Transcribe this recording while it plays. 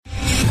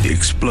The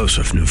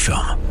explosive new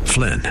film,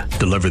 Flynn,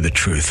 deliver the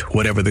truth,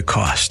 whatever the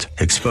cost,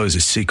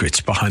 exposes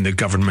secrets behind the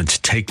government's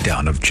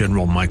takedown of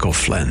General Michael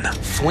Flynn.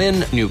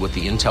 Flynn knew what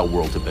the intel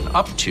world had been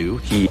up to.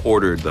 He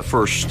ordered the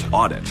first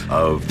audit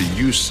of the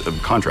use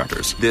of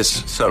contractors.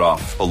 This set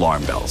off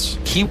alarm bells.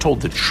 He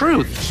told the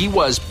truth. He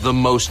was the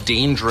most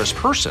dangerous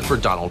person for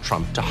Donald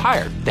Trump to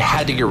hire. They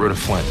had to get rid of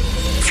Flynn.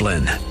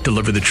 Flynn,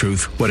 deliver the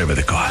truth, whatever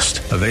the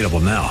cost. Available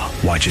now.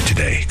 Watch it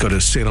today. Go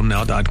to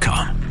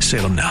salemnow.com.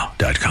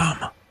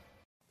 salemnow.com.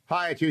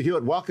 Hi, it's Hugh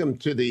Hewitt. Welcome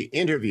to the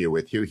interview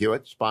with Hugh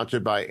Hewitt,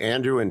 sponsored by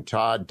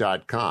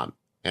andrewandtodd.com.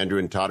 Andrew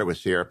and Todd are with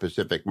Sierra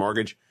Pacific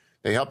Mortgage.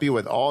 They help you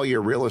with all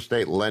your real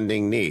estate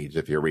lending needs.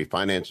 If you're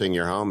refinancing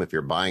your home, if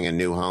you're buying a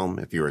new home,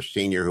 if you're a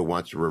senior who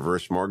wants a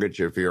reverse mortgage,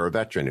 if you're a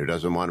veteran who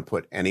doesn't want to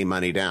put any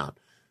money down.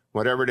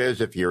 Whatever it is,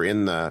 if you're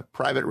in the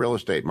private real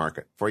estate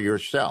market for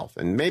yourself,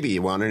 and maybe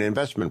you want an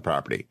investment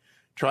property,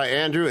 try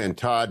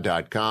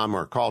andrewandtodd.com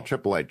or call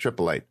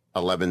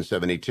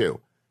 888-888-1172.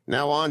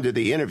 Now on to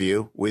the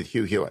interview with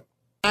Hugh Hewitt.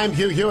 I'm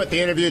Hugh Hewitt.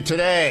 The interview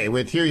today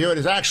with Hugh Hewitt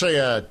is actually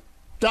a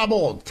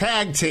double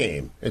tag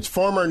team. It's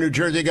former New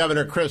Jersey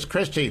Governor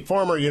Christie,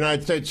 former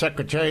United States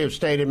Secretary of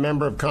State and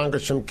member of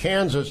Congress from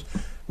Kansas,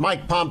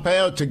 Mike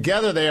Pompeo.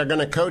 Together they are going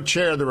to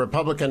co-chair the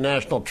Republican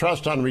National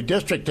Trust on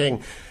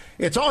redistricting.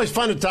 It's always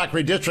fun to talk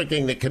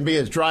redistricting that can be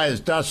as dry as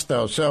dust,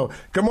 though. So,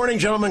 good morning,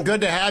 gentlemen. Good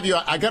to have you.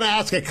 I'm going to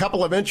ask a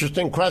couple of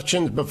interesting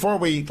questions before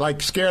we,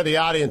 scare the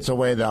audience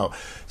away, though.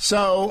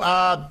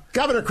 So,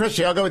 Governor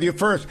Christie, I'll go with you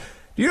first.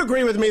 Do you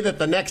agree with me that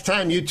the next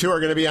time you two are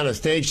going to be on a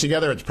stage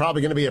together, it's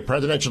probably going to be a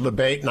presidential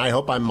debate, and I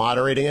hope I'm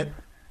moderating it?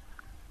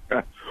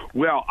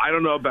 Well, I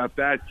don't know about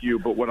that, Hugh,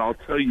 but what I'll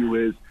tell you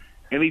is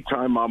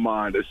anytime I'm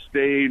on a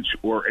stage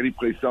or any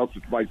place else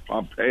with Mike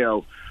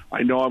Pompeo,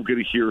 I know I'm going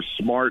to hear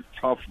smart,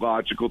 tough,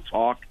 logical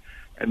talk,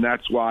 and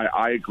that's why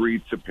I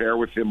agreed to pair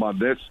with him on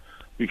this,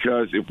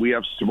 because if we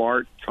have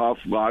smart, tough,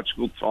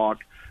 logical talk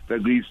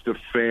that leads to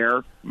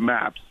fair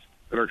maps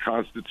that are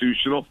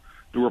constitutional,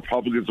 the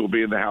Republicans will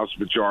be in the House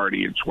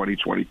majority in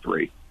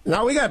 2023.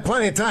 Now, we got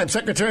plenty of time.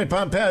 Secretary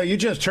Pompeo, you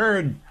just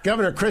heard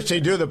Governor Christie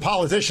do the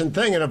politician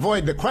thing and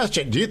avoid the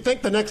question. Do you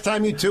think the next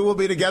time you two will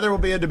be together will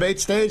be a debate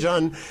stage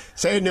on,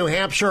 say, New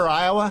Hampshire or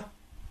Iowa?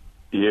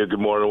 Yeah, good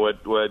morning.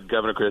 What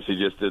Governor Christie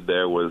just did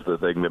there was the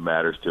thing that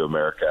matters to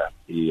America.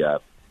 He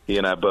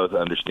and I both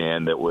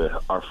understand that with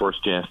our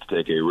first chance to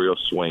take a real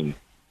swing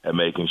at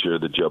making sure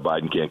that Joe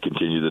Biden can't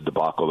continue the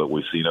debacle that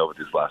we've seen over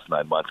these last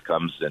 9 months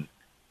comes. And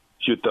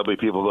shoot, there'll be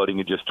people voting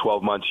in just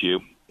 12 months, Hugh.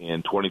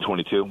 In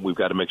 2022, we've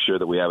got to make sure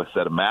that we have a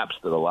set of maps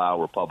that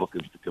allow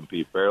Republicans to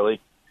compete fairly.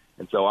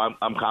 And so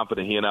I'm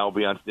confident he and I will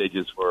be on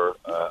stages for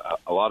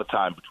a lot of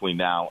time between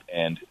now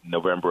and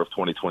November of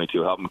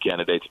 2022, helping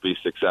candidates be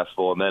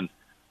successful. And then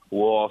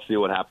we'll all see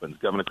what happens.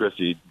 Governor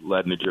Christie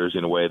led New Jersey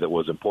in a way that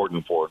was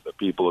important for the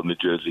people of New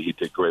Jersey. He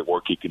did great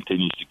work. He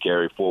continues to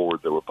carry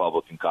forward the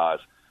Republican cause.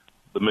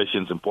 The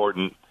mission's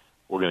important.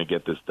 We're going to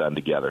get this done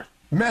together.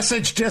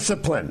 Message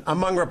discipline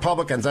among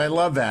Republicans. I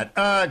love that.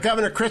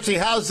 Governor Christie,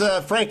 how's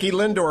Frankie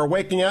Lindor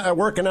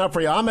working out for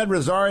you? Ahmed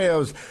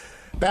Rosario's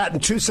batting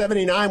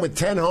 .279 with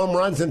 10 home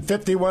runs and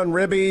 51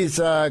 ribbies.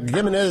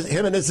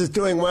 Jimenez is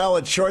doing well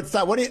at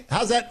shortstop.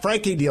 How's that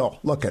Frankie deal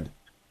looking?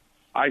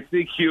 I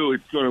think, Hugh,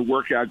 it's going to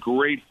work out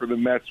great for the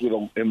Mets in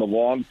the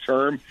long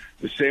term,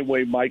 the same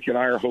way Mike and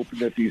I are hoping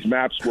that these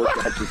maps work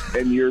out for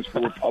 10 years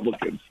for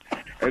Republicans.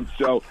 And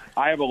so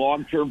I have a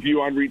long-term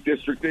view on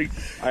redistricting.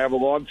 I have a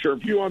long-term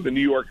view on the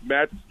New York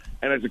Mets.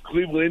 And as a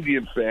Cleveland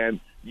Indian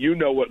fan, you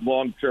know what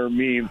long-term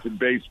means in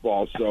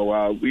baseball.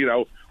 So,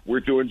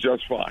 we're doing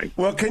just fine.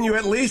 Well, can you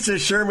at least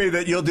assure me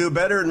that you'll do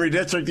better in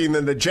redistricting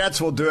than the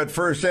Jets will do at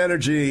First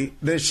Energy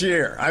this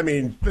year? I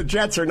mean, the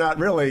Jets are not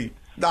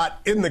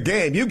in the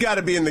game. You've got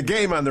to be in the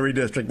game on the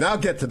redistricting. Now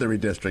get to the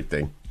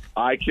redistricting.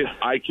 I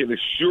can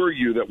assure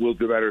you that we'll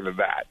do better than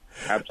that.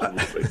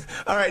 Absolutely.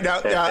 All right,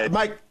 now,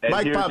 Mike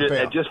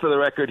Pompeo. Just for the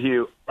record,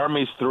 Hugh,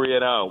 Army's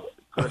 3-0.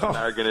 Chris and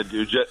I are going to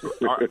do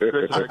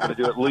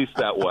at least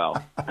that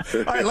well.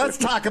 All right, let's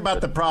talk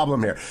about the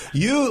problem here.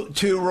 You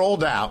two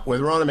rolled out with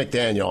Ronna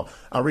McDaniel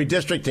a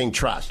redistricting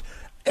trust.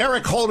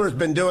 Eric Holder's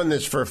been doing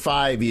this for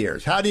 5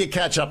 years. How do you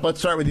catch up? Let's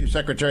start with you,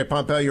 Secretary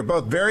Pompeo. You're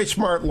both very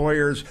smart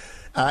lawyers.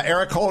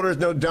 Eric Holder's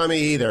no dummy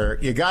either.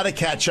 You got to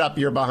catch up.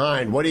 You're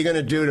behind. What are you going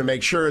to do to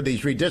make sure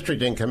these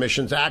redistricting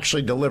commissions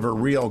actually deliver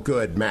real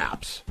good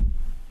maps?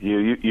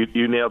 You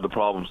nailed the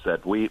problem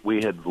set. We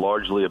had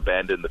largely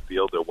abandoned the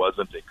field. There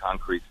wasn't a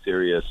concrete,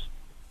 serious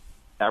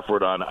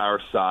effort on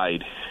our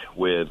side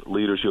with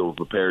leaders who were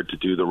prepared to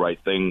do the right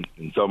thing.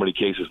 In so many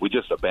cases, we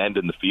just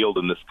abandoned the field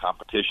in this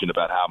competition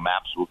about how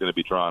maps were going to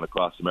be drawn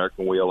across America.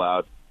 And we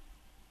allowed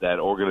that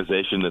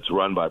organization that's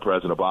run by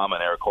President Obama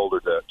and Eric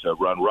Holder to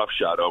run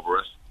roughshod over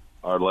us.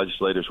 Our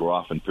legislators were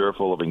often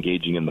fearful of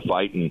engaging in the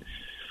fight, and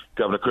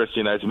Governor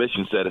Christie and I's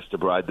mission set is to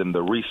provide them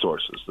the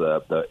resources,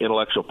 the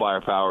intellectual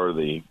firepower,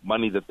 the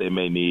money that they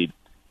may need,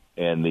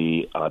 and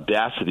the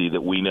audacity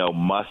that we know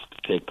must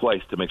take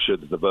place to make sure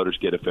that the voters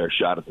get a fair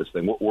shot at this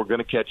thing. We're going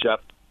to catch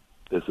up.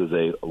 This is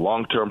a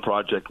long-term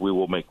project. We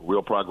will make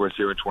real progress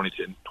here in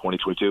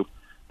 2022.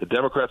 The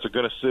Democrats are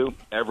going to sue.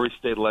 Every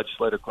state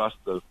legislator across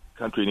the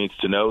country needs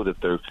to know that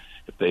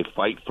if they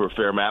fight for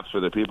fair maps for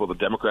their people, the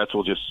Democrats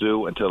will just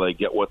sue until they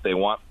get what they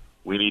want.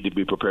 We need to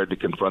be prepared to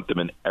confront them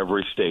in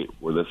every state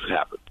where this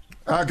happens.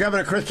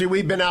 Governor Christie,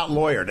 we've been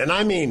out-lawyered, and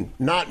I mean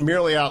not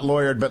merely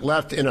out-lawyered, but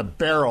left in a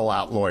barrel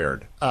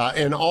out-lawyered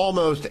in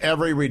almost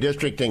every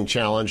redistricting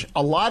challenge.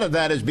 A lot of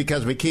that is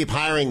because we keep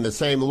hiring the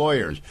same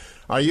lawyers.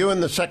 Are you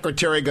and the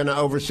Secretary going to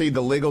oversee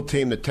the legal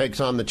team that takes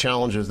on the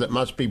challenges that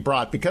must be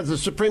brought? Because the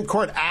Supreme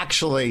Court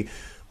actually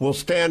will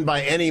stand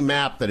by any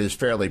map that is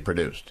fairly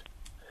produced.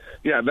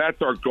 Yeah,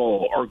 that's our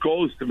goal. Our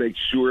goal is to make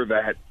sure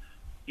that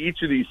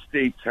each of these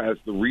states has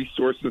the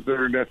resources that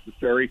are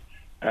necessary,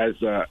 as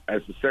the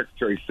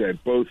Secretary said,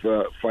 both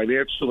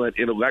financial and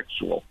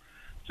intellectual,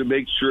 to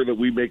make sure that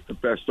we make the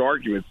best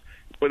arguments.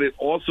 But it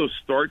also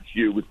starts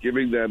you with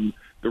giving them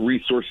the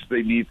resources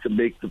they need to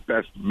make the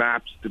best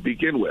maps to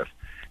begin with.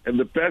 And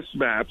the best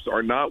maps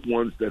are not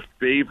ones that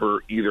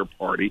favor either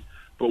party,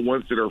 but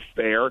ones that are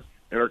fair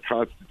and are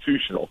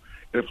constitutional.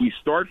 And if we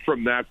start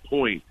from that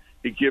point,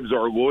 it gives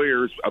our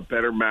lawyers a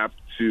better map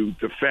to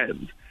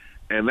defend.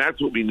 And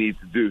that's what we need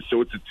to do. So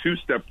it's a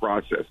two-step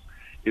process.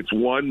 It's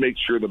one, make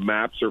sure the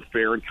maps are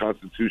fair and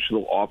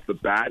constitutional off the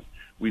bat.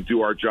 We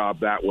do our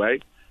job that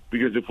way.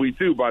 Because if we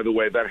do, by the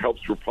way, that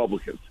helps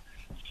Republicans.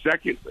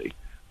 Secondly,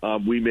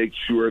 we make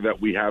sure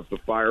that we have the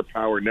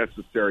firepower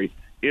necessary,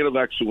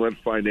 intellectual and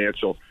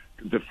financial,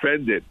 to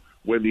defend it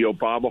when the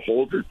Obama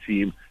holder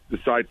team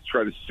decides to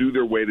try to sue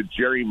their way to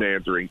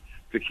gerrymandering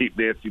to keep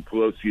Nancy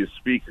Pelosi as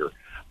Speaker.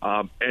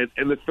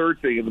 And the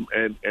third thing,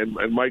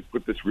 and Mike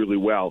put this really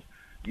well,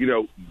 you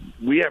know,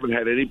 we haven't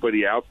had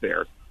anybody out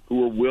there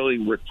who are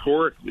willing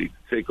rhetorically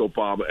to take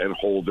Obama and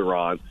Holder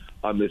on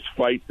this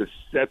fight to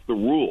set the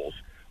rules.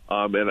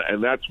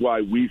 And that's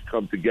why we've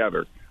come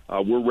together.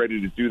 We're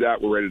ready to do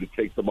that. We're ready to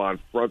take them on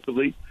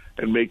frontally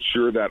and make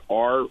sure that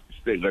our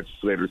state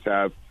legislators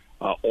have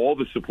all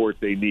the support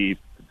they need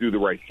to do the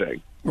right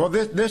thing. Well,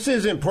 this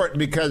is important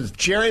because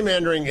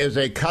gerrymandering is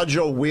a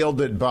cudgel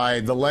wielded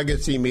by the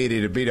legacy media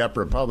to beat up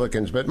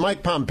Republicans. But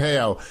Mike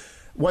Pompeo,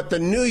 what the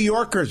New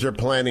Yorkers are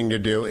planning to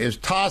do is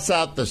toss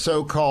out the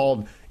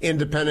so-called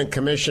independent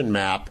commission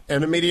map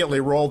and immediately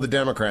roll the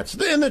Democrats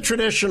in the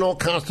traditional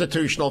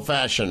constitutional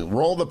fashion.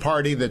 Roll the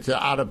party that's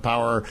out of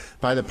power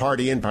by the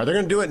party in power. They're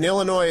going to do it in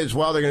Illinois as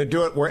well. They're going to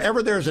do it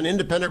wherever there's an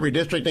independent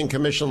redistricting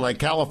commission like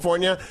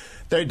California.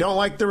 They don't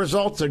like the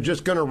results. They're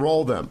just going to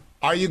roll them.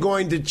 Are you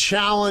going to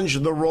challenge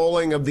the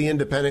rolling of the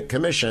independent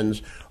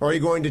commissions, or are you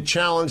going to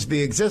challenge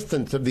the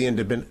existence of the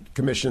independent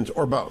commissions,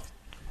 or both?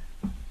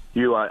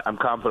 I'm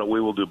confident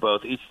we will do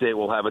both. Each state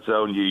will have its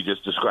own. You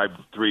just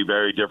described three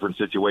very different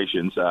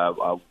situations.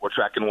 We're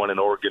tracking one in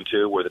Oregon,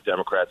 too, where the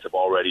Democrats have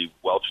already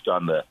welched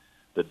on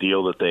the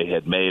deal that they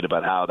had made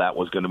about how that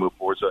was going to move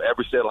forward. So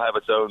every state will have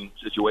its own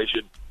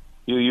situation.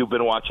 You've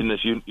been watching this.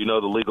 You know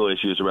the legal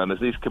issues around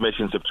this. These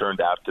commissions have turned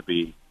out to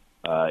be,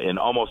 in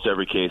almost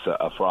every case,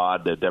 a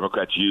fraud. The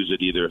Democrats use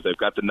it either if they've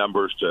got the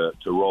numbers to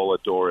roll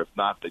it, or if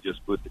not, they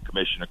just boot the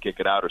commission or kick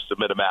it out or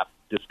submit a map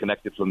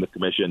disconnected from the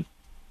commission.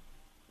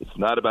 It's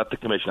not about the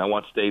commission. I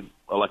want state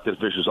elected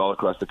officials all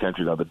across the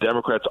country now. The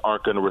Democrats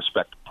aren't going to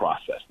respect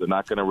process. They're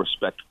not going to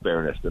respect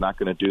fairness. They're not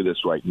going to do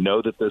this right. Know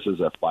that this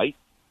is a fight.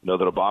 Know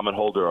that Obama and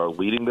Holder are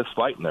leading this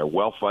fight, and they're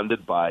well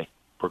funded by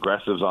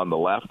progressives on the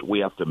left.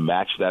 We have to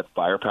match that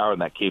firepower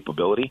and that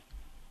capability.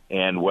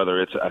 And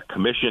whether it's a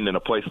commission in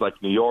a place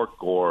like New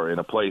York or in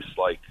a place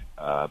like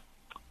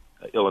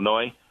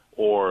Illinois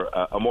or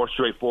a more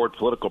straightforward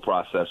political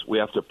process, we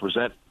have to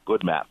present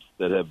good maps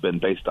that have been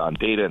based on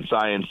data and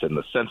science and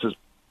the census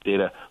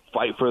data,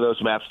 fight for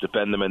those maps,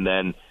 defend them, and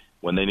then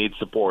when they need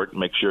support,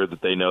 make sure that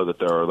they know that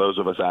there are those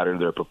of us out there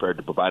that are prepared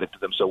to provide it to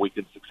them so we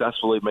can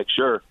successfully make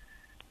sure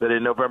that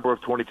in November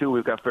of 22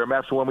 we've got fair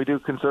maps. So when we do,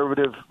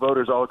 conservative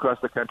voters all across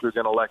the country are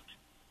going to elect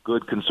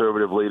good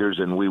conservative leaders,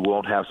 and we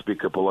won't have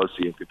Speaker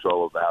Pelosi in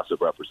control of the House of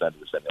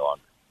Representatives any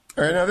longer.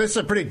 All right, now this is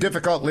a pretty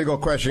difficult legal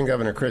question,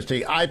 Governor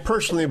Christie. I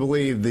personally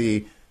believe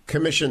the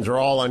commissions are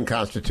all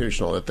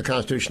unconstitutional, that the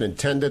Constitution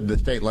intended the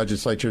state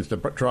legislatures to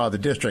draw the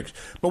districts.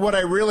 But what I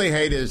really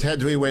hate is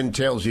heads we win,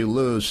 tails you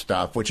lose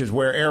stuff, which is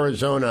where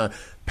Arizona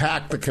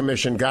packed the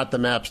commission, got the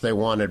maps they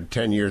wanted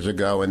 10 years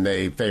ago, and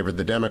they favored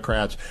the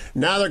Democrats.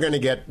 Now they're going to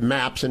get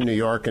maps in New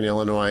York and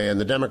Illinois, and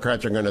the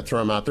Democrats are going to throw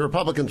them out. The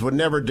Republicans would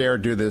never dare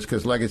do this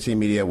because legacy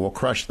media will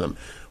crush them.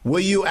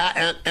 Will you?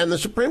 And the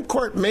Supreme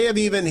Court may have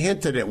even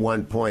hinted at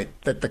one point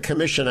that the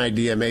commission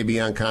idea may be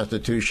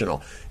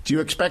unconstitutional. Do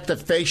you expect a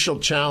facial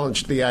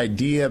challenge to the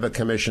idea of a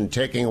commission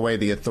taking away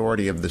the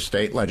authority of the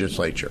state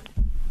legislature?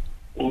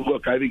 Well,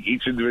 look, I think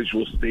each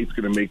individual state's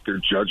going to make their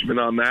judgment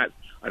on that.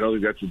 I don't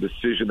think that's a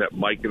decision that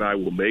Mike and I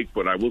will make,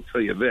 but I will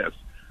tell you this.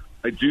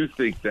 I do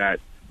think that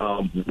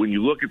when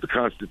you look at the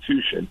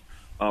Constitution,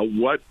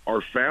 what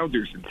our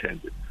founders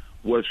intended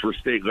was for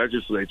state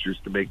legislatures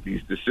to make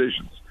these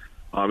decisions.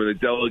 And the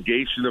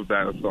delegation of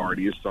that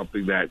authority is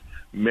something that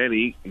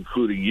many,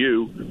 including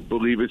you,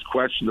 believe is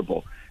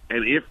questionable.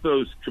 And if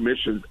those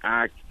commissions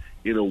act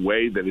in a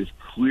way that is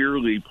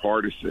clearly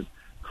partisan,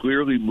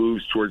 clearly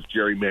moves towards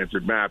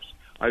gerrymandered maps,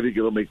 I think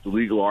it'll make the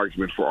legal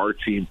argument for our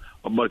team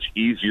a much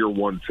easier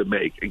one to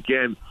make.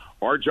 Again,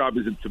 our job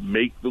isn't to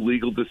make the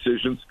legal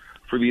decisions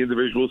for the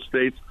individual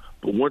states,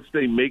 but once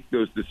they make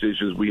those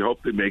decisions, we hope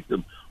they make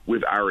them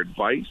with our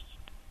advice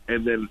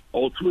and then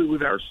ultimately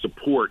with our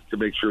support to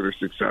make sure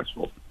they're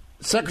successful.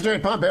 Secretary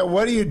Pompeo,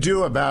 what do you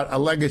do about a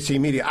legacy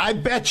media? I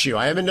bet you,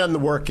 I haven't done the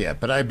work yet,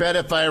 but I bet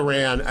if I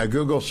ran a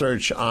Google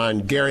search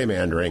on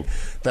gerrymandering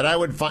that I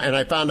would find, and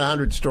I found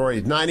 100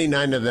 stories,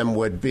 99 of them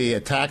would be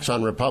attacks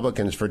on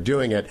Republicans for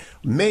doing it.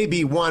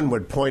 Maybe one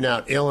would point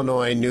out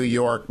Illinois, New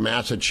York,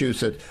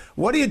 Massachusetts.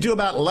 What do you do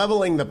about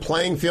leveling the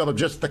playing field of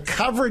just the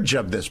coverage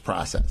of this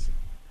process?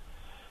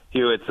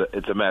 Hugh,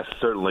 it's a mess.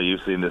 Certainly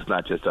you've seen this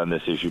not just on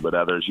this issue, but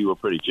others. You were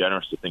pretty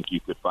generous to think you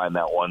could find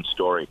that one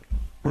story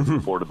in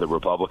support of the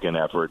Republican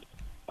effort.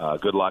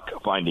 Good luck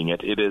finding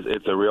it.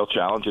 It's a real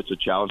challenge. It's a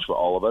challenge for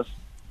all of us.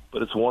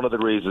 But it's one of the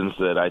reasons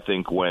that I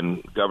think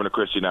when Governor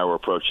Christie and I were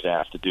approached to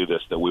ask to do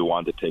this, that we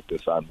wanted to take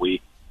this on.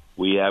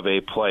 We have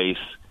a place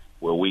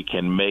where we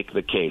can make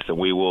the case, and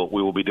we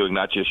will be doing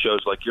not just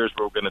shows like yours,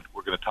 but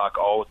we're going to talk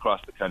all across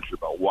the country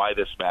about why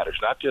this matters,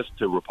 not just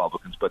to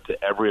Republicans, but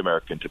to every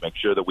American, to make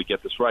sure that we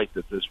get this right,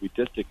 that this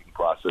redistricting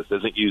process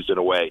isn't used in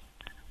a way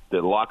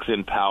that locks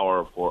in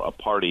power for a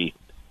party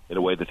in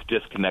a way that's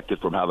disconnected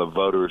from how the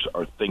voters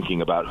are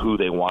thinking about who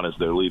they want as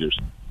their leaders.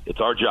 It's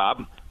our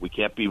job. We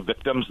can't be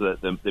victims.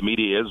 The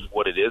media is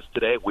what it is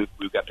today. We've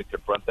got to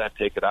confront that,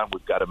 take it on.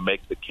 We've got to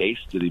make the case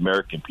to the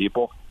American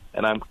people.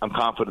 And I'm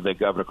confident that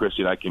Governor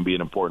Christie and I can be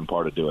an important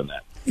part of doing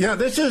that. Yeah,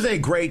 this is a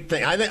great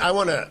thing. I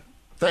want to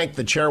thank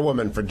the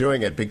chairwoman for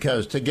doing it,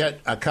 because to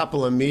get a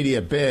couple of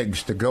media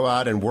bigs to go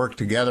out and work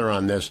together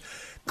on this,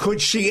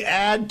 could she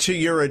add to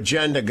your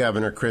agenda,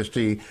 Governor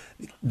Christie,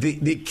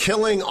 the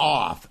killing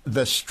off,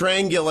 the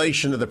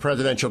strangulation of the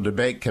Presidential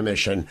Debate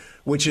Commission,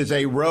 which is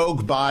a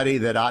rogue body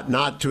that ought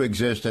not to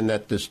exist and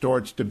that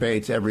distorts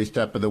debates every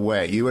step of the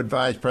way? You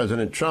advised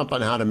President Trump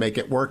on how to make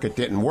it work. It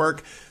didn't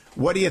work.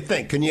 What do you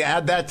think? Can you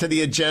add that to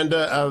the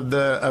agenda of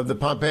the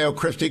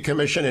Pompeo-Christie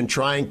Commission and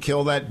try and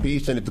kill that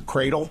beast in its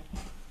cradle?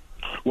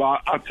 Well,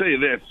 I'll tell you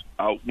this.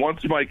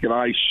 Once Mike and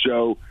I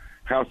show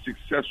how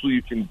successful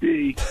you can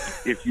be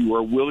if you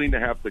are willing to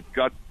have the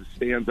guts to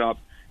stand up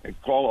and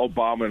call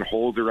Obama and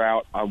hold her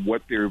out on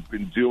what they've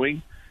been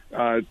doing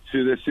to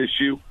this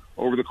issue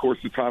over the course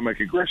of time, like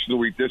congressional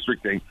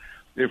redistricting.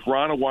 If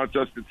Ronna wants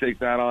us to take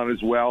that on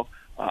as well,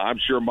 I'm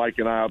sure Mike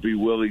and I will be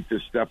willing to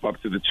step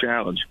up to the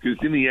challenge,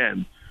 because in the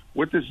end,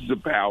 what this is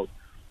about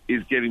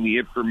is getting the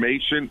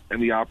information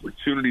and the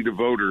opportunity to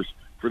voters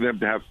for them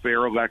to have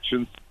fair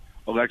elections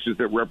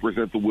that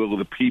represent the will of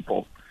the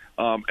people.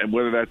 And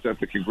whether that's at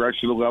the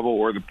congressional level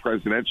or the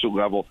presidential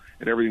level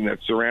and everything that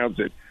surrounds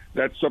it,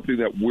 that's something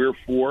that we're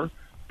for,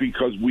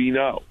 because we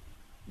know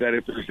that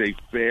if there's a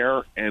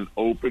fair and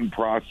open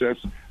process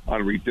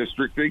on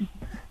redistricting,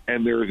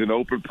 and there is an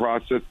open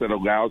process that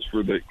allows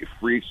for the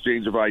free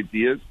exchange of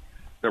ideas,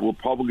 that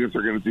Republicans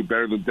are going to do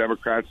better than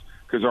Democrats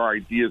because our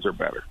ideas are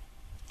better.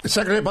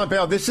 Secretary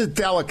Pompeo, this is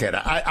delicate.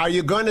 Are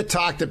you going to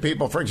talk to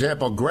people? For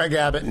example, Greg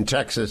Abbott in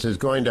Texas is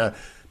going to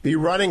be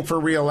running for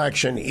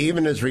re-election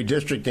even as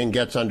redistricting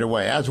gets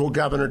underway, as will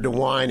Governor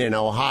DeWine in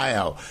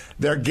Ohio.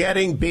 They're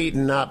getting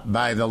beaten up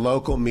by the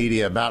local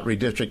media about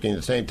redistricting at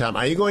the same time.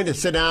 Are you going to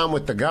sit down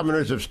with the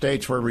governors of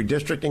states where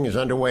redistricting is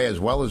underway as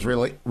well as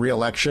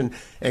re-election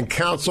and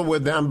counsel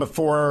with them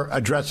before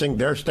addressing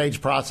their state's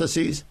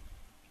processes?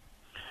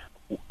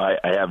 I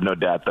have no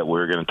doubt that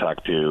we're going to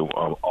talk to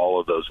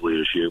all of those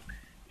leadership.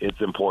 It's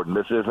important.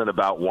 This isn't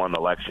about one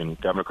election.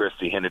 Governor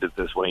Christie hinted at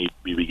this when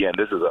he began.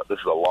 This is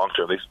a long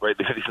term.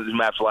 These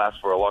maps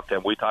last for a long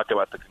time. We talk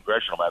about the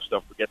congressional maps.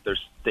 Don't forget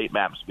there's state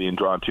maps being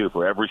drawn too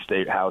for every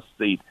state house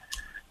seat.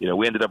 You know,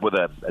 we ended up with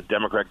a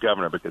Democrat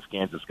governor because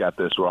Kansas got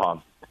this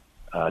wrong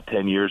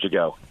 10 years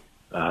ago.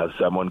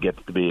 Someone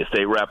gets to be a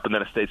state rep and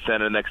then a state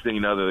senator. Next thing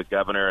you know, they're the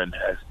governor, and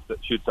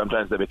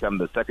sometimes they become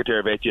the secretary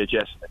of HHS,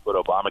 and they put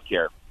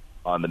Obamacare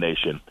on the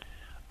nation.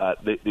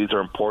 These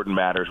are important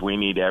matters. We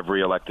need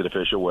every elected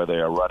official, whether they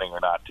are running or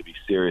not, to be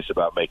serious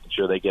about making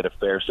sure they get a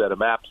fair set of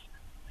maps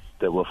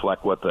that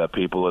reflect what the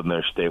people in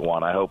their state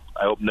want. I hope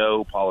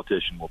no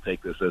politician will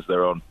take this as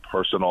their own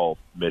personal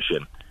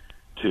mission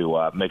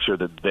to make sure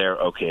that they're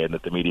okay and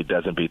that the media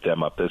doesn't beat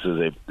them up. This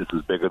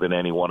is bigger than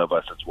any one of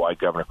us. It's why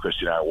Governor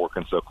Christie and I are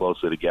working so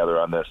closely together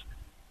on this.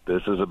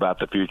 This is about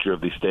the future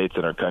of these states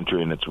and our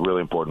country, and it's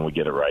really important we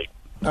get it right.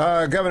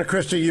 Governor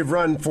Christie, you've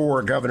run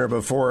for governor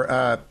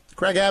before.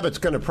 Greg Abbott's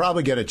going to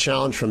probably get a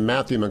challenge from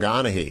Matthew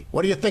McConaughy.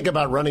 What do you think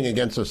about running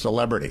against a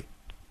celebrity?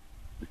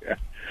 Yeah.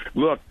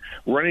 Look,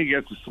 running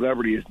against a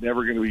celebrity is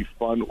never going to be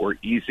fun or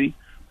easy.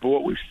 But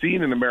what we've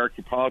seen in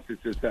American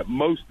politics is that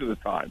most of the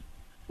time,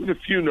 with a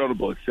few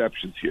notable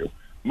exceptions here,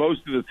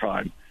 most of the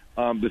time,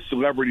 the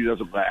celebrity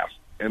doesn't last.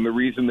 And the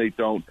reason they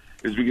don't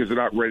is because they're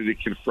not ready to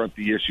confront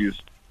the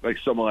issues like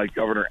someone like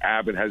Governor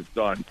Abbott has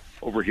done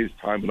over his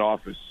time in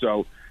office.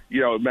 So, you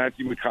know,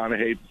 Matthew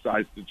McConaughey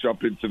decides to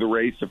jump into the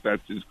race. If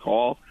that's his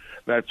call,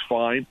 that's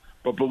fine.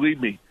 But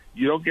believe me,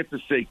 you don't get to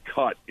say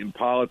cut in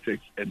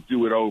politics and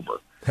do it over.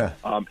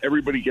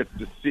 Everybody gets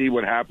to see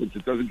what happens.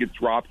 It doesn't get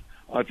dropped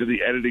onto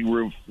the editing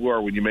room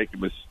floor when you make a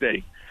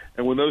mistake.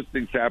 And when those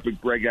things happen,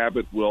 Greg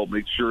Abbott will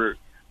make sure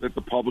that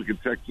the public in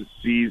Texas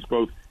sees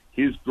both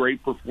his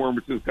great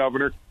performance as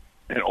governor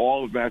and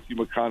all of Matthew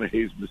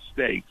McConaughey's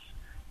mistakes.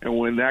 And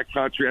when that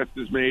contrast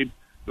is made,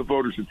 the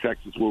voters in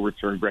Texas will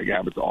return Greg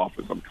Abbott to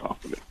office, I'm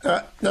confident.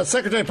 Now,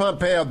 Secretary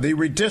Pompeo, the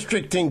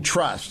Redistricting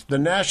Trust, the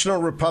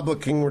National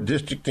Republican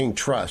Redistricting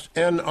Trust,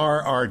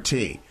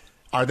 NRRT,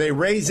 are they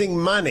raising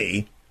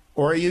money,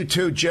 or are you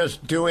two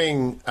just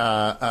doing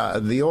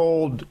the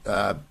old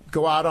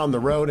go out on the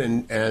road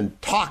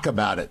and talk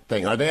about it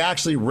thing? Are they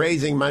actually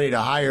raising money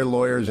to hire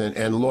lawyers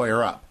and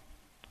lawyer up?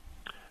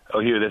 Oh,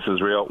 Hugh, this is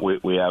real.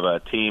 We have a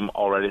team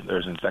already.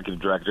 There's an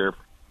executive director.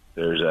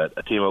 There's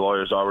a team of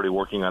lawyers already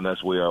working on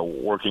this. We are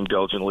working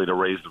diligently to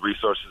raise the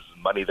resources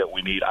and money that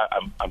we need.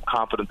 I'm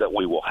confident that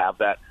we will have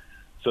that.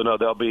 So, no,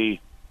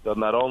 there'll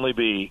not only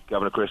be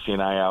Governor Christie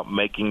and I out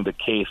making the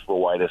case for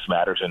why this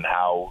matters and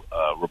how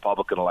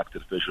Republican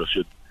elected officials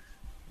should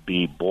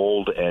be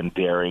bold and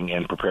daring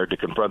and prepared to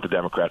confront the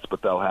Democrats,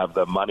 but they'll have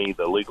the money,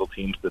 the legal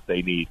teams that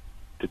they need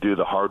to do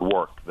the hard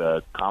work,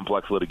 the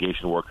complex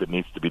litigation work that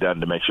needs to be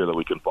done to make sure that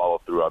we can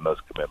follow through on those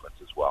commitments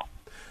as well.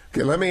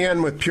 Okay, let me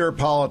end with pure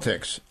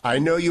politics. I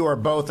know you are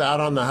both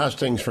out on the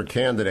hustings for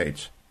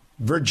candidates.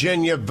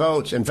 Virginia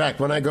votes. In fact,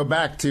 when I go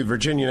back to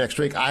Virginia next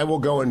week, I will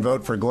go and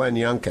vote for Glenn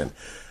Youngkin.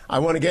 I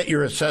want to get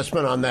your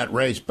assessment on that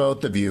race,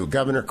 both of you.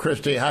 Governor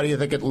Christie, how do you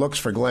think it looks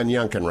for Glenn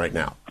Youngkin right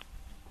now?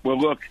 Well,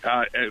 look,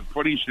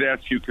 funny you should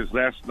ask you, because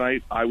last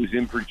night I was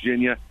in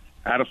Virginia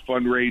at a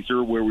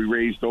fundraiser where we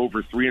raised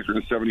over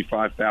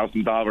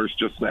 $375,000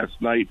 just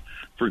last night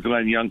for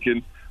Glenn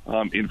Youngkin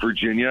in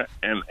Virginia,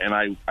 and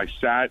I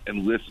sat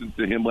and listened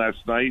to him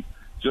last night.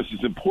 Just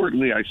as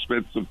importantly, I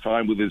spent some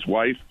time with his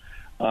wife.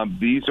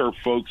 These are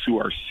folks who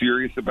are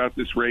serious about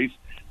this race.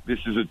 This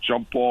is a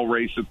jump ball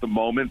race at the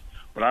moment,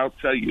 but I'll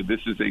tell you,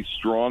 this is a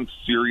strong,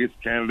 serious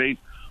candidate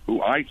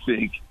who I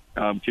think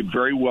can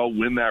very well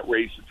win that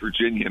race in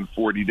Virginia in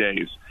 40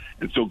 days.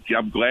 And so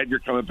I'm glad you're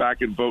coming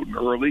back and voting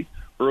early.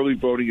 Early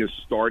voting has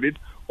started.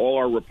 All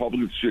our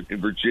Republicans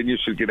in Virginia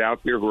should get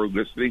out there who are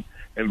listening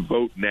and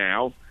vote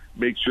now.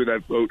 Make sure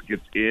that vote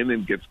gets in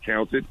and gets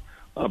counted,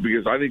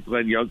 because I think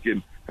Glenn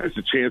Youngkin has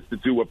a chance to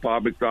do what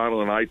Bob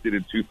McDonnell and I did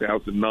in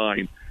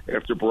 2009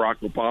 after Barack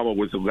Obama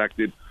was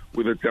elected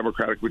with a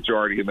Democratic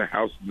majority in the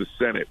House and the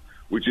Senate,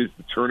 which is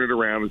to turn it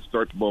around and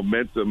start the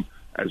momentum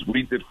as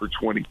we did for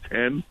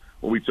 2010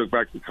 when we took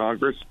back the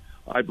Congress.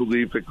 I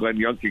believe that Glenn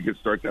Youngkin can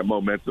start that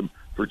momentum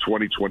for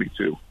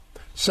 2022.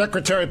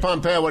 Secretary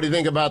Pompeo, what do you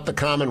think about the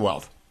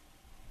Commonwealth?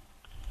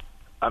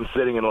 I'm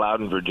sitting in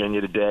Loudoun, Virginia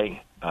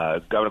today.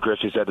 Governor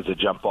Christie said it's a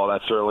jump ball.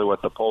 That's certainly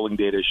what the polling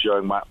data is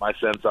showing. My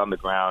sense on the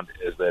ground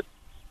is that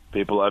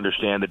people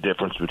understand the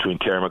difference between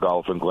Terry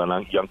McAuliffe and Glenn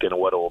Youngkin and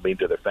what it will mean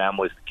to their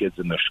families, the kids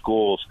in their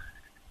schools,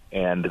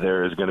 and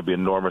there is going to be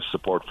enormous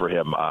support for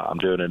him. I'm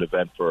doing an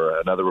event for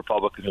another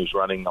Republican who's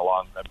running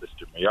along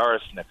Mr.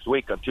 Mayaris next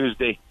week on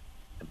Tuesday,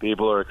 and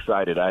people are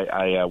excited.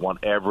 I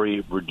want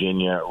every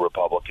Virginia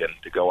Republican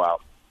to go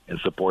out and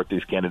support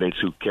these candidates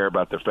who care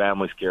about their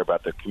families, care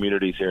about their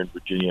communities here in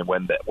Virginia.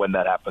 When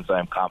that happens, I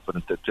am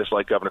confident that just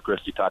like Governor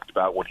Christie talked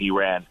about when he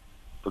ran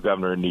for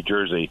governor in New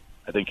Jersey,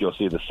 I think you'll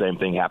see the same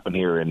thing happen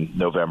here in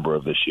November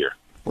of this year.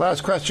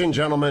 Last question,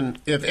 gentlemen.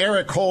 If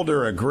Eric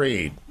Holder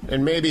agreed,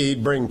 and maybe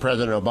he'd bring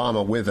President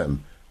Obama with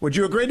him, would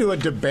you agree to a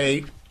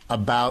debate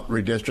about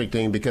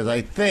redistricting? Because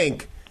I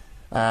think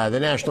the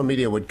national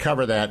media would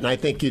cover that, and I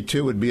think you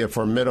two would be a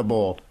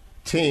formidable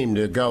team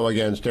to go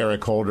against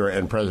Eric Holder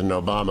and President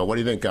Obama. What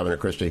do you think, Governor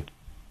Christie?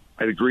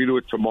 I'd agree to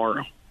it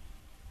tomorrow.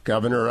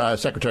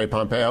 Secretary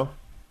Pompeo?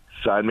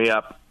 Sign me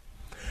up.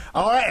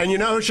 All right, and you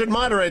know who should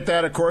moderate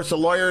that, of course, a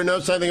lawyer who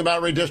knows something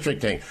about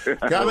redistricting.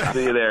 We'll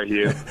see you there,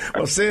 Hugh.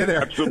 We'll see you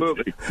there.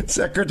 Absolutely.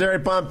 Secretary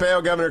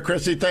Pompeo, Governor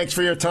Christie, thanks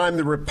for your time.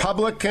 The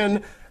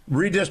Republican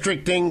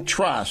Redistricting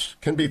Trust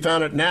can be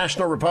found at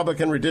National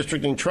Republican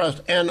Redistricting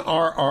Trust,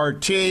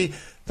 NRRT.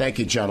 Thank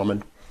you,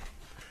 gentlemen.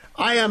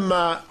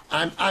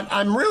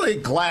 I'm really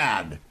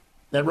glad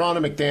that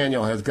Ronna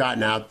McDaniel has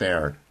gotten out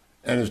there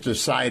and has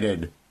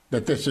decided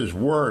that this is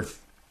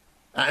worth.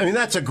 I mean,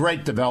 that's a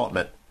great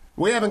development.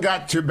 We haven't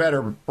got two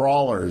better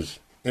brawlers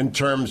in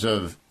terms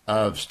of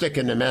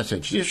sticking the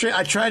message.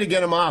 I try to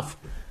get them off,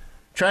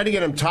 try to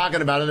get them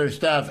talking about other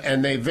stuff,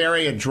 and they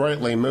very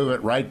adroitly move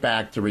it right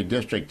back to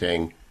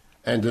redistricting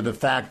and to the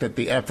fact that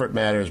the effort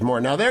matters more.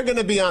 Now, they're going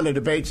to be on the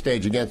debate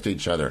stage against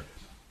each other.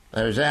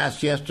 I was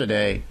asked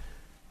yesterday,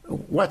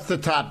 what's the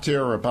top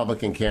tier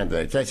Republican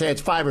candidates? I say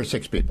it's 5 or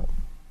 6 people.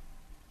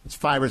 It's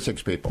 5 or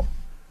 6 people.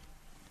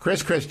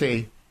 Chris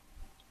Christie,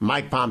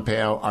 Mike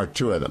Pompeo are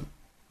 2 of them.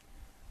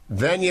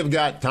 Then you've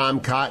got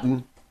Tom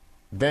Cotton.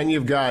 Then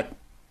you've got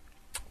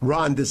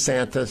Ron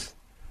DeSantis.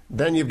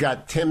 Then you've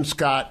got Tim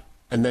Scott.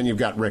 And then you've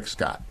got Rick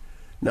Scott.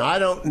 Now, I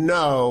don't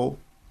know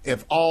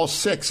if all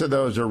 6 of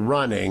those are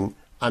running.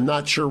 I'm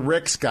not sure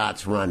Rick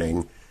Scott's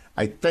running.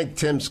 I think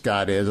Tim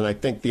Scott is, and I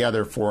think the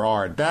other four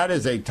are. That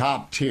is a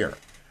top tier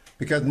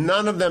because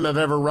none of them have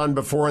ever run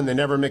before and they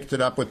never mixed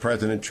it up with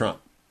President Trump.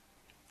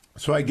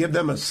 So I give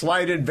them a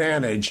slight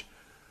advantage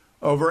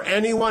over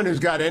anyone who's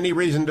got any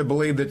reason to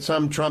believe that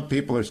some Trump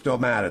people are still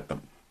mad at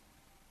them.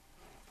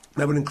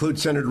 That would include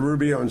Senator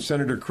Rubio and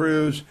Senator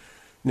Cruz.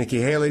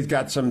 Nikki Haley's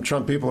got some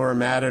Trump people who are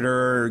mad at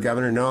her.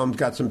 Governor Noem's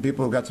got some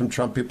people who got some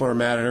Trump people who are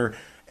mad at her.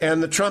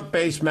 And the Trump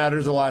base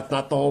matters a lot. It's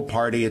not the whole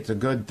party. It's a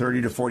good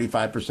 30 to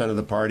 45% of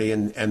the party,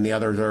 and the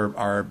others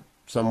are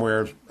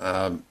somewhere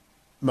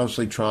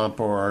mostly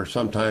Trump or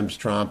sometimes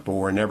Trump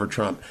or never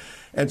Trump.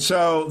 And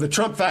so the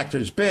Trump factor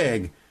is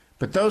big,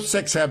 but those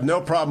six have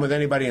no problem with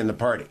anybody in the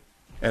party.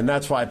 And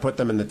that's why I put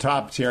them in the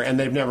top tier, and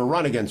they've never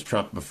run against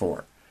Trump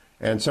before.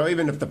 And so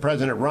even if the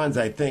president runs,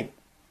 I think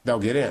they'll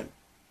get in.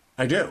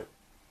 I do.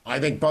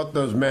 I think both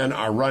those men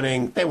are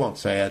running. They won't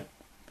say it.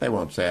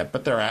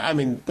 But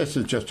this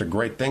is just a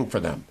great thing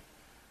for them.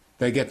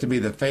 They get to be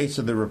the face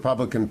of the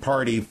Republican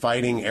Party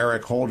fighting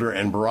Eric Holder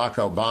and Barack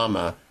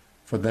Obama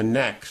for the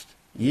next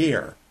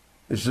year.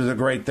 This is a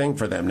great thing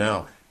for them.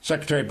 Now,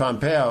 Secretary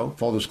Pompeo,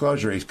 full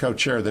disclosure, he's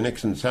co-chair of the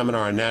Nixon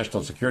Seminar on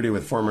National Security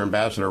with former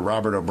Ambassador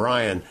Robert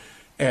O'Brien.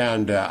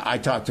 And I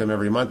talk to him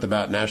every month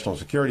about national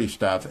security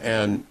stuff,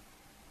 and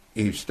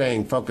he's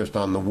staying focused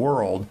on the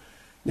world.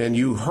 And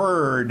you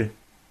heard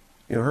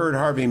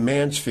Harvey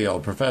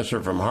Mansfield,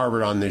 professor from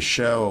Harvard, on this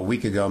show a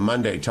week ago,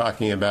 Monday,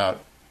 talking about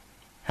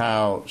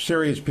how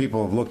serious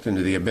people have looked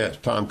into the abyss.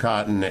 Tom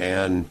Cotton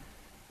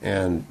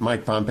and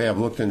Mike Pompeo have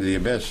looked into the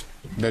abyss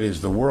that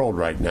is the world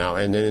right now,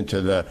 and then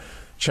into the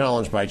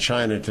challenge by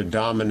China to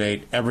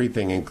dominate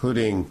everything,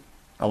 including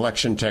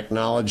election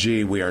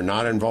technology. We are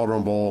not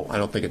invulnerable. I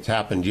don't think it's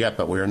happened yet,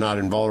 but we are not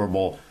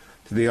invulnerable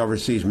to the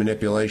overseas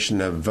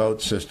manipulation of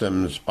vote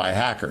systems by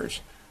hackers.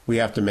 We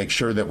have to make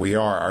sure that we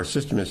are. Our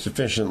system is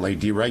sufficiently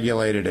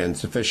deregulated and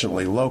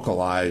sufficiently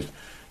localized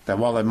that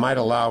while it might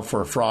allow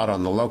for fraud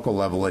on the local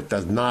level, it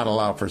does not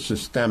allow for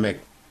systemic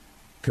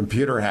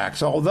computer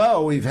hacks.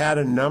 Although we've had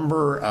a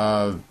number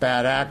of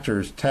bad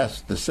actors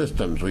test the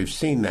systems. We've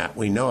seen that.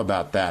 We know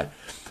about that.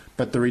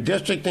 But the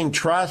redistricting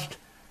trust,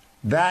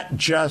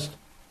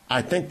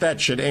 I think that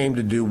should aim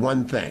to do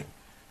one thing,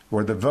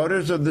 where the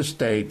voters of the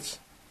states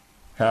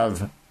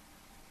have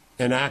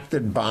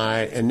enacted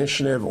by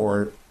initiative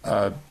or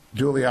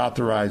duly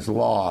authorized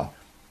law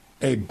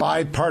a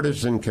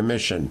bipartisan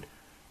commission.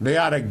 They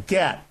ought to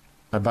get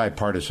a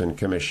bipartisan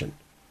commission.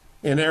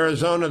 In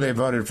Arizona, they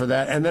voted for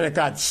that, and then it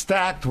got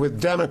stacked with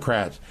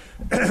Democrats.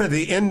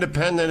 The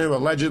independent who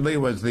allegedly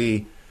was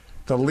the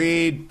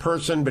lead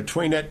person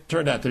between it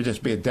turned out to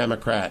just be a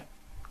Democrat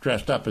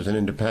dressed up as an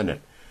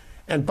independent.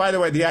 And by the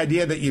way, the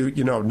idea that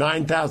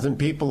 9,000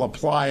 people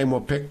apply and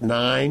we'll pick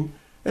 9,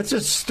 it's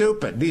just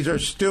stupid. These are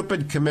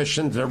stupid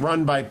commissions. They're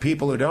run by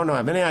people who don't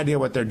have any idea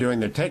what they're doing.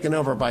 They're taken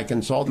over by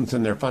consultants,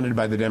 and they're funded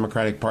by the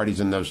Democratic parties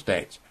in those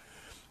states.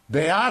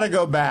 They ought to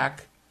go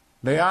back.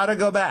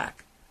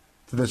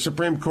 To the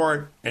Supreme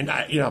Court, and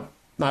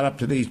not up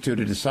to these two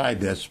to decide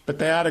this, but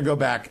they ought to go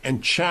back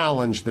and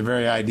challenge the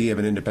very idea of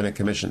an independent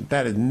commission.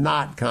 That is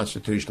not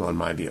constitutional in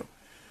my view.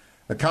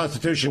 The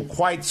Constitution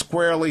quite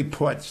squarely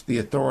puts the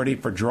authority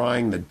for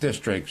drawing the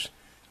districts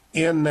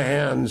in the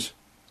hands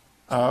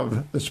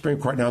of the Supreme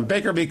Court. Now, in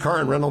Baker v. Carr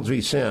and Reynolds v.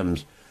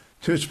 Sims,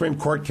 two Supreme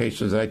Court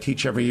cases that I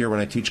teach every year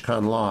when I teach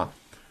con law,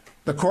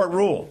 the court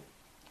ruled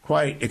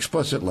quite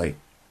explicitly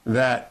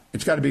that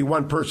it's got to be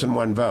one person,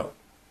 one vote.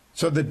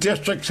 So the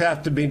districts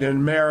have to be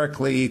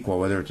numerically equal,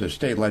 whether it's a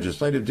state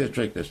legislative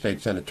district, a state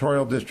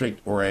senatorial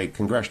district, or a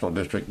congressional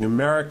district,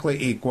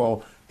 numerically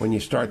equal when you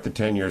start the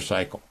 10-year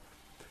cycle.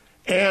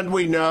 And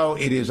we know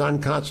it is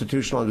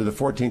unconstitutional under the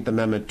 14th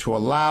Amendment to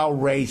allow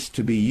race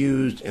to be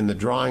used in the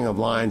drawing of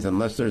lines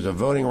unless there's a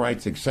voting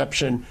rights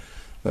exception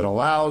that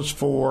allows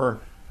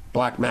for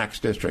black max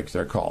districts,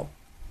 they're called.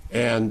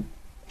 And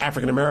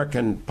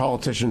African-American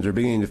politicians are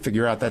beginning to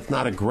figure out that's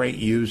not a great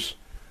use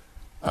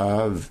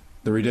of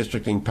the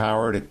redistricting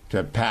power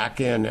to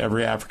pack in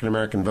every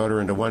African-American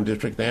voter into one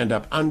district. They end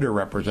up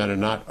underrepresented,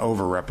 not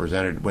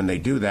overrepresented. When they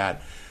do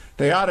that,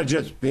 they ought to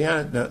just be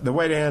the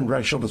way to end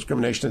racial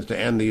discrimination is to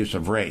end the use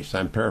of race.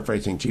 I'm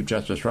paraphrasing Chief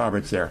Justice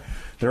Roberts there.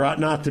 There ought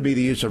not to be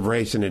the use of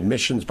race in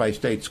admissions by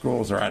state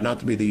schools. There ought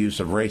not to be the use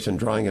of race in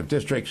drawing of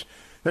districts.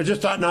 There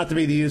just ought not to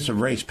be the use of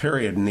race,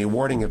 period, in the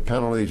awarding of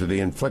penalties or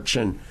the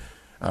infliction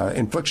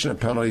of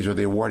penalties or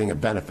the awarding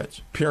of benefits,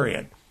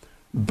 period.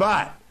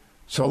 But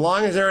so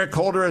long as Eric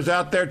Holder is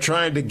out there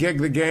trying to gig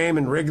the game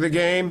and rig the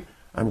game,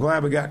 I'm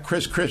glad we got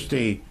Chris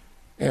Christie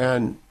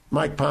and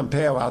Mike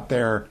Pompeo out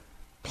there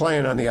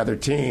playing on the other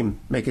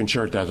team, making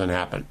sure it doesn't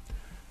happen.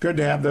 Good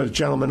to have those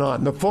gentlemen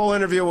on. The full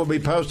interview will be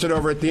posted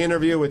over at The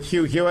Interview with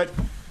Hugh Hewitt.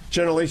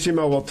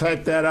 Generalissimo will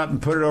type that up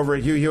and put it over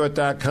at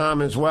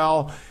HughHewitt.com as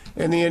well.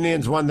 And the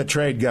Indians won the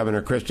trade,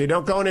 Governor Christie.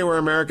 Don't go anywhere,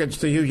 America. It's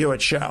the Hugh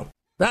Hewitt Show.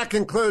 That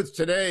concludes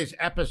today's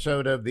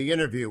episode of The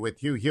Interview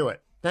with Hugh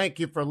Hewitt. Thank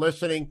you for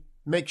listening.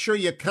 Make sure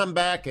you come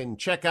back and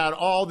check out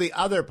all the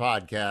other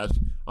podcasts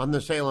on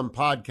the Salem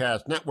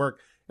Podcast Network.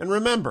 And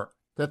remember,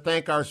 to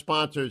thank our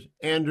sponsors,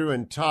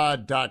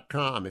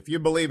 andrewandtodd.com. If you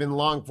believe in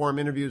long-form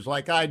interviews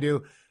like I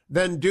do,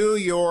 then do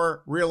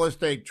your real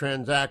estate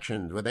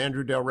transactions with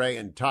Andrew Del Rey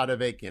and Todd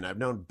Avakian. I've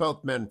known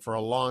both men for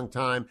a long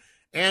time.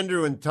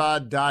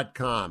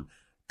 andrewandtodd.com.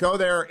 Go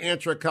there,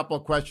 answer a couple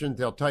of questions.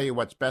 They'll tell you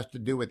what's best to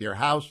do with your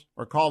house,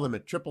 or call them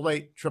at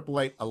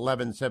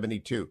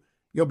 888-888-1172.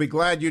 You'll be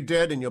glad you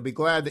did, and you'll be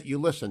glad that you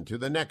listened to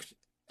the next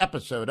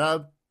episode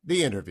of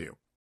The Interview.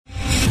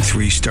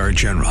 3-star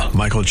General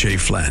Michael J.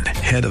 Flynn,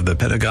 head of the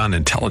Pentagon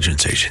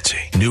Intelligence Agency,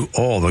 knew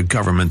all the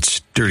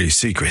government's dirty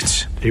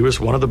secrets. He was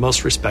one of the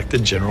most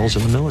respected generals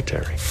in the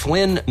military.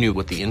 Flynn knew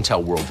what the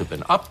intel world had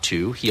been up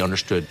to. He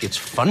understood its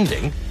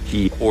funding.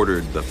 He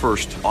ordered the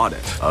first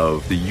audit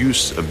of the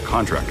use of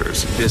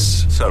contractors.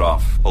 This set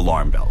off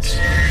alarm bells.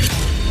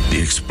 The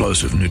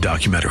explosive new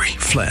documentary,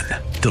 Flynn,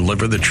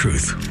 Deliver the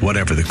Truth,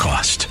 Whatever the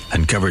Cost,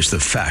 uncovers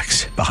the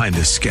facts behind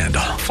this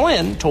scandal.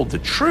 Flynn told the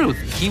truth.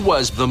 He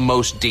was the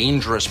most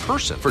dangerous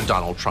person for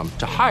Donald Trump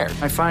to hire.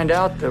 I find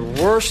out the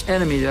worst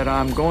enemy that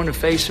I'm going to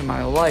face in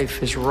my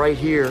life is right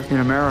here in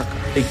America.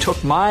 They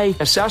took my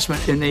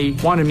assessment and they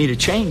wanted me to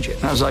change it.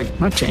 And I was like, I'm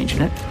not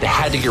changing it. They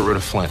had to get rid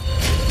of Flynn.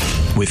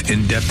 With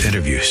in-depth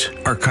interviews,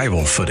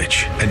 archival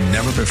footage, and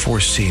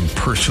never-before-seen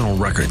personal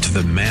records of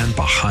the man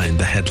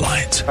behind the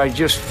headlines. I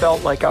just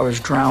felt like I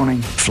was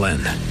drowning. Flynn,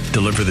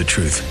 Deliver the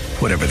Truth,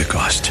 Whatever the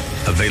Cost.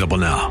 Available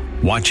now.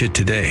 Watch it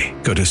today.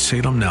 Go to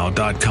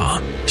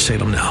salemnow.com.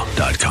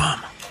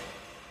 salemnow.com.